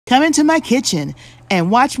Come into my kitchen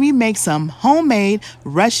and watch me make some homemade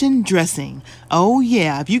Russian dressing. Oh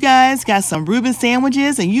yeah, if you guys got some Reuben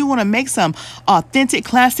sandwiches and you want to make some authentic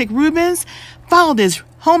classic Reubens, follow this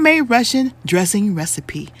homemade Russian dressing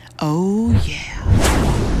recipe. Oh yeah.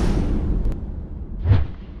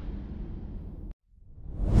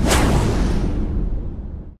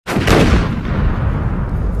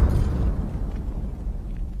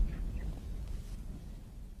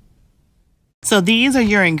 So these are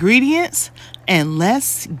your ingredients, and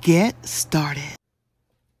let's get started.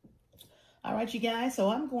 All right, you guys, so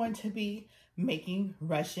I'm going to be making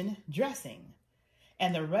Russian dressing.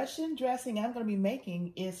 And the Russian dressing I'm going to be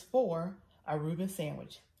making is for a Reuben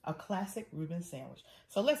sandwich, a classic Reuben sandwich.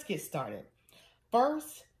 So let's get started.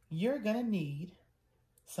 First, you're going to need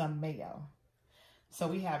some mayo. So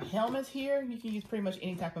we have Hellmann's here. You can use pretty much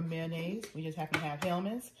any type of mayonnaise. We just happen to have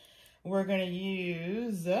Hellmann's. We're going to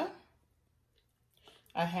use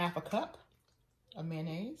a half a cup of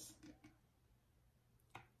mayonnaise.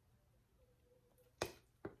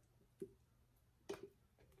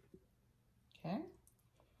 Okay,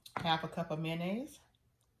 half a cup of mayonnaise.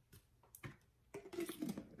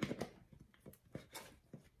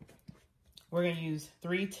 We're going to use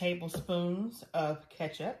 3 tablespoons of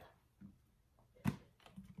ketchup.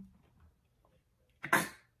 Let's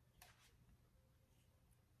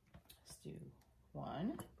do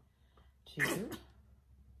 1, 2, 3.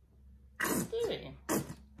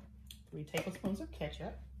 3 tablespoons of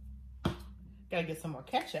ketchup. Gotta get some more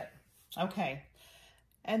ketchup. Okay.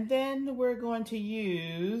 And then we're going to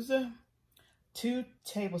use 2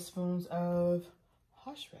 tablespoons of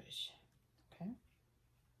horseradish. Okay.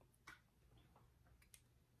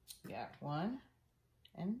 We got 1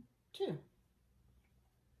 and 2.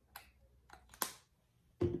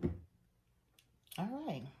 All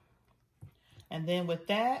right. And then with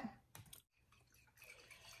that,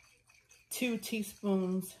 2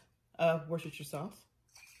 teaspoons of Worcestershire sauce.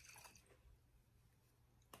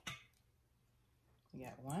 We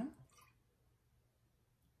got 1,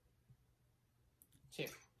 2.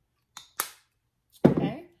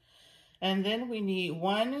 Okay. And then we need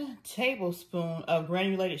 1 tablespoon of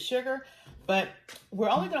granulated sugar, but we're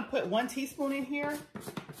only going to put 1 teaspoon in here.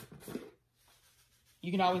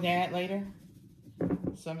 You can always add later.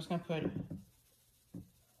 So I'm just going to put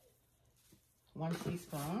 1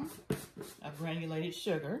 teaspoon of granulated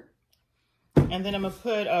sugar. And then I'm going to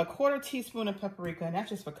put a 1/4 teaspoon of paprika, and that's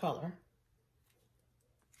just for color.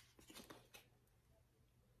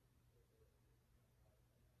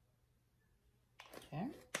 Okay.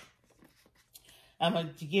 I'm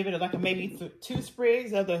going to give it like maybe 2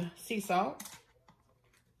 sprigs of the sea salt.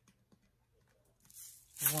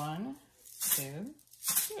 1, 2,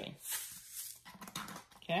 3.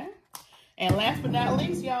 Okay. And last but not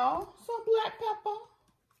least, y'all, some black pepper.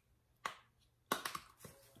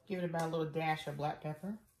 Give it about a little dash of black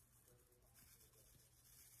pepper.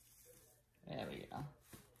 There we go.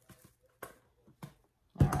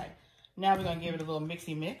 All right. Now we're going to give it a little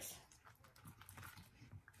mixy mix.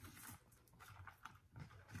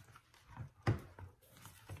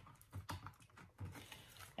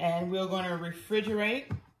 And we're going to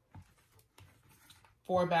refrigerate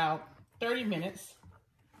for about 30 minutes.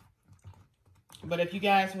 But if you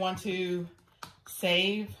guys want to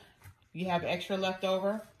save, you have extra left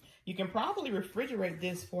over, you can probably refrigerate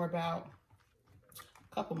this for about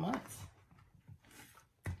a couple months.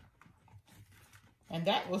 And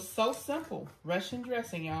that was so simple. Russian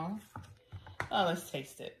dressing, y'all. Oh, let's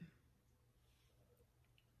taste it.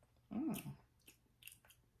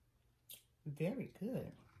 Very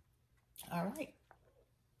good. All right.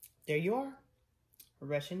 There you are.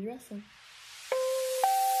 Russian dressing.